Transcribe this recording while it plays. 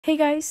Hey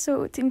guys,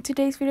 so in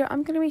today's video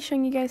I'm going to be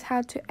showing you guys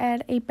how to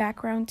add a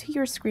background to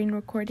your screen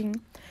recording.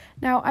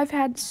 Now I've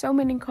had so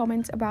many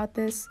comments about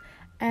this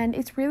and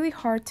it's really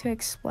hard to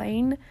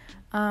explain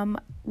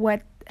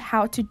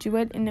how to do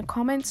it in the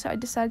comments, so I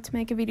decided to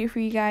make a video for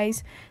you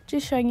guys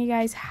just showing you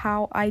guys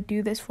how I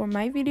do this for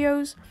my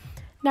videos.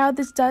 Now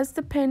this does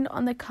depend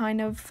on the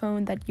kind of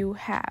phone that you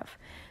have.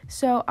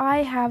 So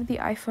I have the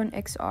iPhone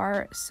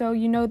XR, so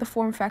you know the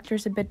form factor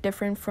is a bit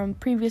different from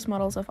previous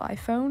models of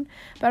iPhone,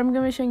 but I'm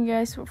going to be showing you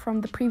guys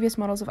from the previous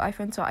models of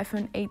iPhone, so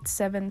iPhone 8,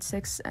 7,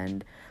 6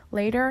 and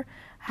later,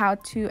 how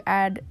to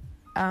add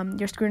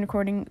your screen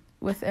recording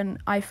with an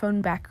iPhone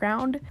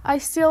background. I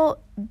still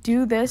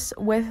do this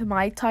with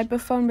my type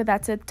of phone, but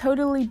that's a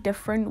totally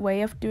different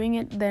way of doing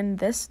it than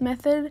this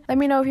method. Let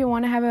me know if you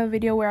want to have a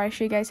video where I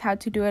show you guys how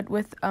to do it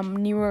with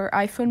newer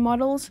iPhone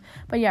models.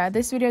 But yeah,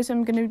 this video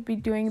I'm going to be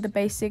doing the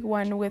basic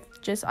one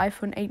with just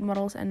iPhone 8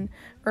 models and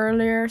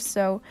earlier.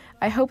 So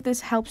I hope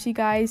this helps you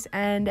guys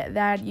and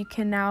that you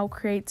can now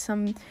create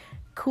some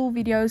cool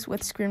videos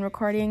with screen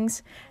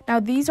recordings. Now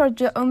these are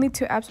the only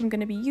two apps I'm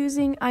going to be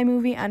using,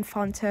 iMovie and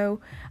Fonto.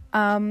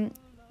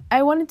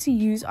 I wanted to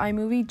use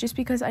iMovie just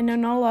because I know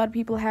not a lot of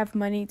people have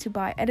money to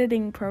buy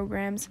editing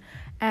programs,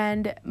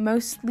 and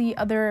mostly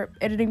other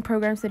editing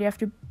programs that you have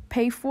to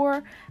pay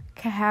for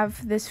can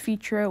have this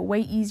feature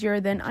way easier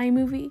than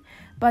iMovie,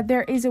 but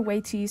there is a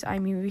way to use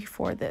iMovie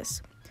for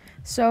this.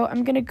 So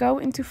I'm going to go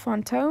into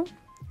Fonto,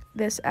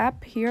 this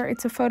app here.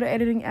 It's a photo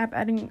editing app,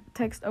 adding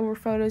text over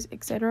photos,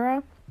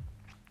 etc.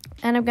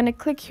 And I'm going to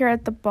click here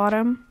at the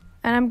bottom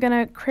and I'm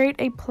going to create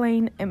a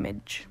plain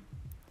image.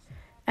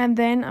 And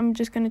then I'm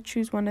just going to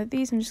choose one of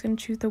these. I'm just going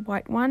to choose the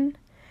white one.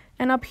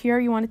 And up here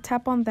you want to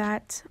tap on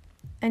that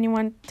and you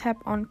want to tap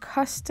on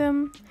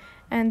custom.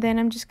 And then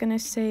I'm just going to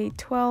say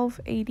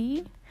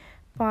 1280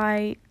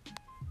 by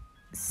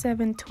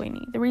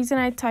 720. The reason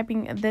I'm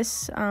typing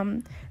this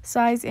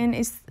size in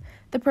is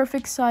the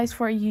perfect size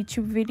for a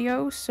YouTube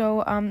video.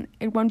 So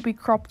it won't be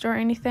cropped or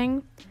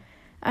anything.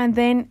 And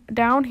then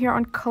down here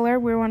on color,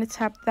 we want to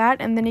tap that,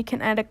 and then you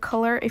can add a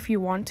color if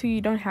you want to.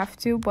 You don't have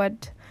to,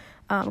 but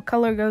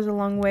color goes a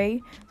long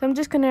way. So I'm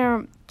just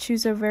gonna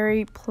choose a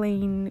very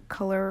plain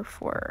color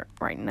for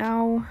right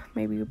now,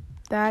 maybe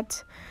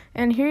that.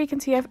 And here you can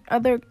see I have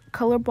other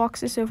color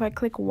boxes, so if I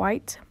click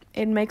white,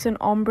 it makes an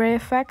ombre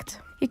effect.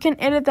 You can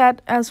edit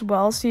that as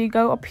well, so you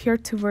go up here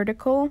to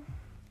vertical,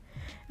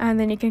 and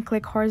then you can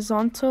click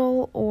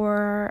horizontal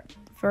or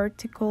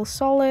vertical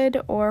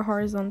solid or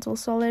horizontal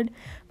solid,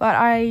 but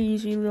I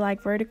usually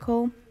like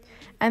vertical.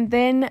 And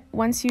then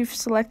once you've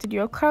selected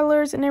your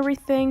colors and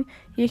everything,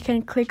 you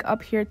can click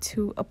up here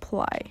to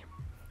apply.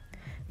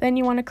 Then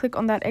you want to click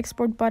on that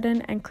export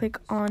button and click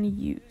on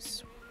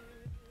use.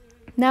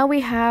 Now we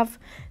have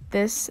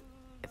this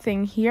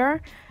thing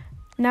here.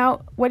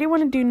 Now what you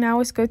want to do now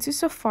is go to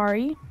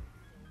Safari,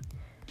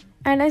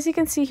 and as you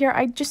can see here,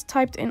 I just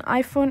typed in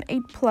iPhone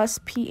 8 Plus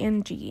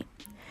PNG.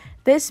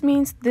 This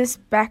means this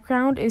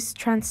background is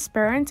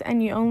transparent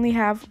and you only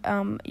have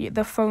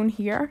the phone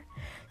here.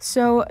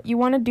 So you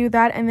want to do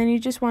that, and then you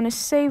just want to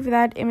save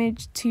that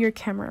image to your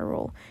camera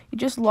roll. You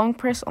just long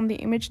press on the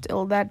image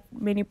till that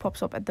menu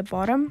pops up at the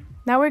bottom.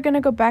 Now we're going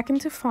to go back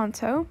into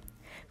Fonto,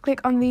 click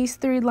on these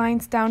three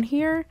lines down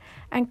here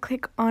and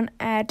click on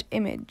add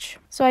image.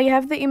 So I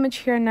have the image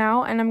here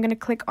now, and I'm going to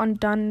click on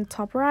done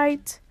top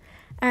right.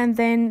 And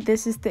then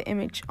this is the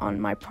image on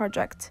my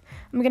project.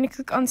 I'm going to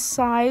click on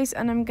size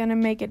and I'm going to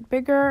make it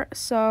bigger,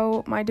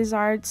 so my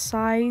desired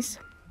size.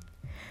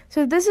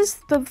 So this is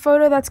the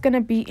photo that's going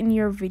to be in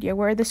your video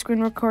where the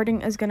screen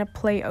recording is going to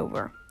play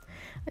over.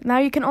 Now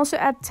you can also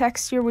add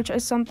text here, which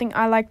is something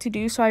I like to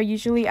do, so I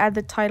usually add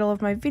the title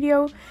of my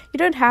video. You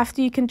don't have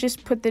to, you can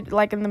just put it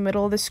like in the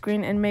middle of the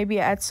screen and maybe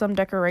add some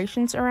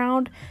decorations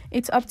around.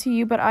 It's up to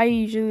you, but I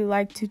usually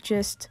like to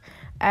just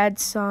add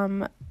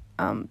some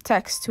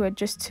text to it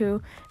just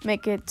to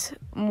make it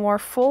more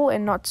full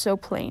and not so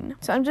plain.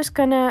 So I'm just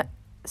gonna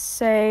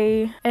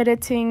say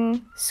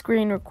editing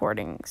screen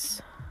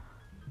recordings.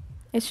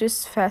 It's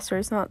just faster,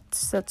 it's not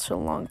such a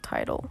long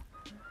title.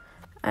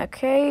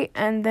 Okay,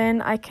 and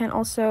then I can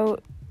also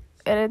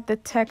edit the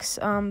text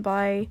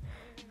by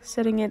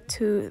setting it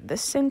to the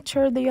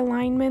center, the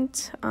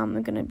alignment.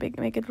 I'm gonna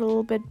make it a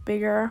little bit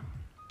bigger.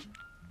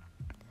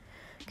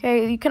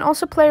 Okay, you can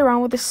also play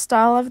around with the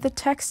style of the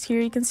text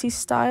here. You can see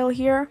style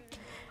here,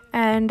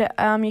 and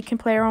you can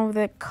play around with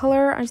the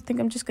color. I think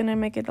I'm just gonna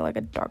make it like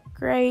a dark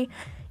gray.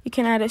 You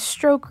can add a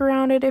stroke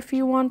around it if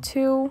you want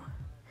to,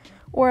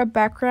 or a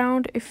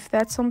background if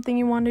that's something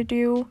you want to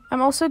do.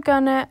 I'm also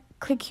gonna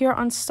click here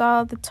on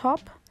style at the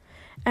top,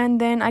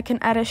 and then I can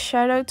add a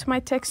shadow to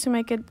my text to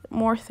make it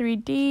more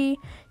 3D. You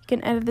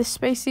can edit the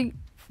spacing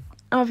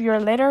of your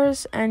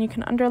letters and you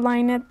can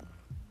underline it.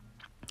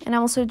 And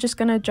I'm also just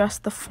gonna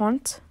adjust the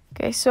font.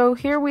 Okay, so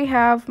here we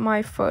have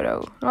my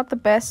photo. Not the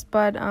best,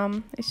 but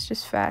it's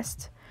just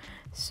fast.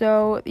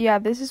 So yeah,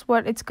 this is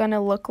what it's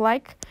gonna look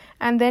like.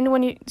 And then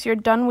when you're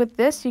done with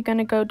this, you're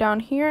gonna go down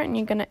here and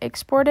you're gonna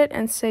export it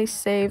and say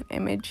save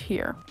image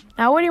here.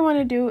 Now what you want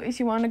to do is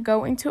you want to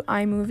go into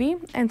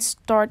iMovie and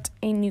start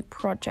a new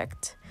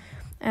project.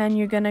 And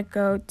you're gonna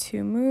go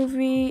to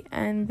movie,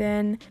 and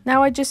then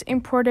now I just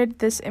imported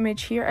this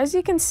image here. As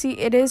you can see,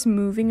 it is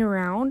moving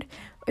around.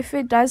 If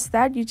it does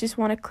that, you just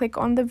want to click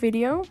on the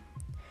video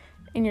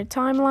in your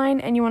timeline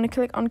and you want to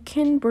click on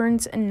Ken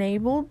Burns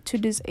enabled to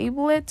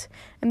disable it,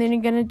 and then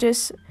you're gonna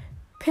just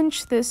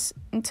pinch this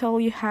until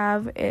you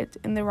have it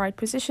in the right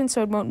position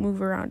so it won't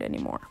move around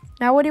anymore.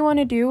 Now what you want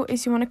to do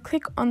is you want to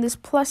click on this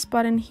plus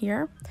button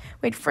here.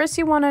 Wait, first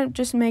you want to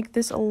just make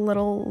this a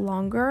little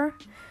longer,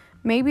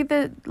 maybe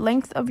the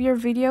length of your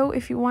video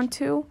if you want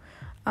to.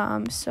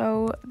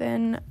 So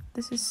then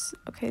this is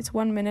okay, it's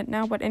 1 minute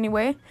now, but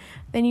anyway,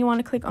 then you want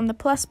to click on the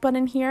plus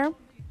button here,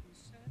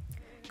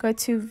 go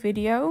to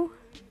video,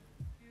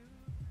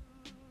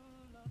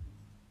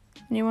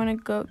 and you want to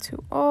go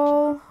to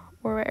all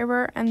or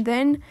wherever, and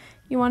then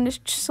you want to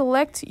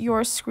select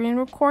your screen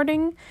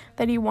recording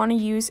that you want to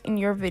use in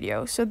your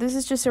video. So this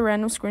is just a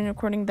random screen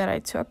recording that I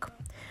took,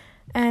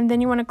 and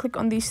then you want to click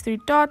on these 3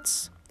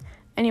 dots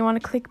and you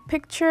want to click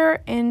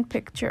picture in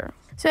picture.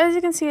 So as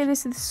you can see, it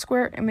is the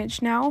square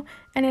image now,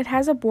 and it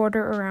has a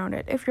border around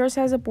it. If yours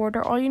has a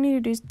border, all you need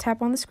to do is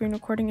tap on the screen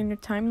recording in your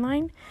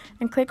timeline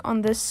and click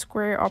on this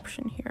square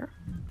option here.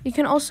 You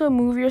can also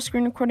move your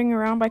screen recording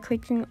around by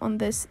clicking on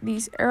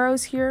these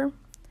arrows here.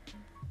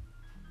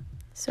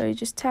 So you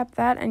just tap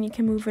that and you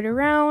can move it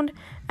around.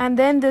 And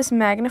then this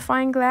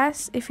magnifying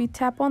glass, if you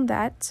tap on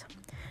that,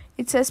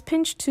 it says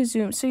pinch to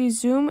zoom. So you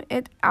zoom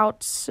it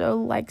out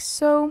like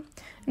so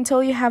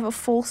until you have a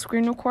full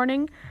screen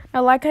recording.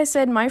 Now, like I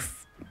said, my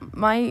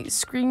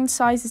screen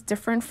size is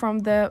different from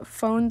the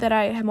phone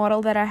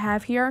model that I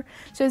have here,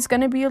 so it's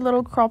going to be a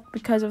little cropped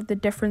because of the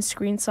different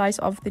screen size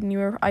of the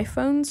newer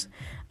iPhones.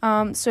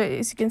 So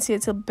as you can see,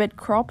 it's a bit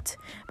cropped,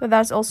 but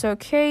that's also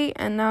okay.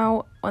 And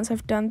now once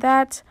I've done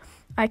that,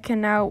 I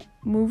can now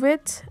move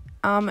it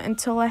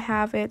until I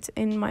have it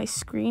in my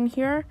screen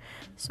here.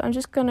 So I'm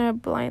just gonna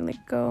blindly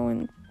go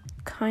and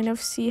kind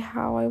of see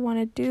how I want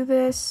to do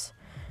this.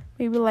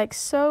 Maybe like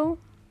so.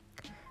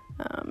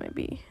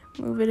 Maybe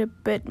move it a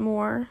bit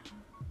more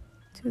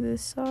to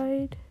this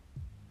side.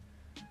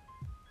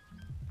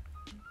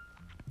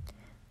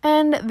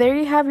 And there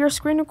you have your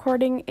screen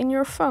recording in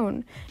your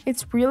phone.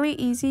 It's really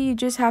easy, you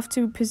just have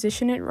to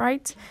position it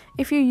right.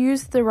 If you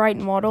use the right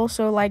model,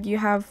 so like you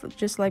have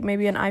just like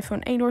maybe an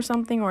iPhone 8 or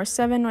something, or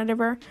 7,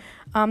 whatever,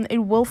 it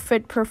will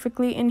fit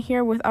perfectly in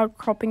here without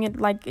cropping it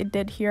like it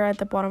did here at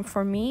the bottom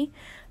for me.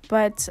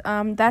 But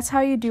that's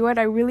how you do it.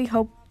 I really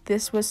hope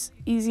this was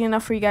easy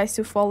enough for you guys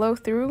to follow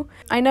through.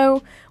 I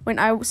know when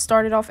I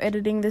started off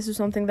editing, this is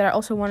something that I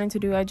also wanted to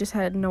do. I just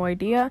had no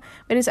idea.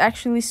 It is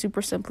actually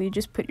super simple. You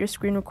just put your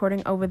screen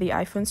recording over the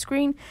iPhone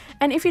screen.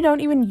 And if you don't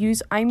even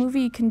use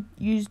iMovie, you can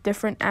use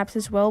different apps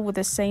as well with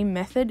the same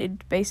method. It's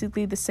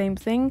basically the same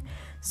thing.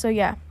 So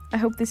yeah, I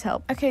hope this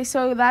helped. Okay,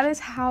 so that is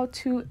how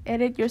to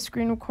edit your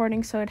screen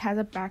recording so it has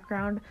a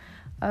background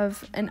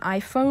of an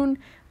iPhone.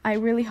 I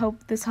really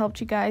hope this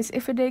helped you guys.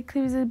 If it did,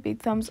 please give it a big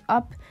thumbs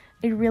up.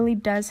 It really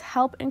does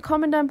help, and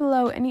comment down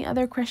below any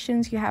other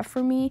questions you have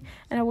for me,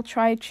 and I will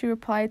try to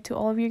reply to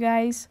all of you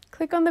guys.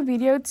 Click on the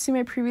video to see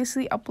my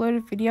previously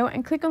uploaded video,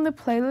 and click on the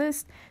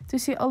playlist to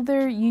see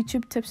other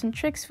YouTube tips and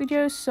tricks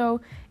videos, so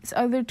it's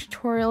other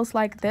tutorials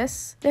like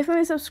this.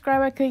 Definitely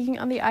subscribe by clicking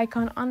on the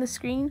icon on the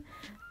screen,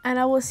 and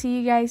I will see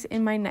you guys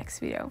in my next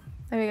video.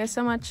 Love you guys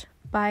so much.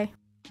 Bye.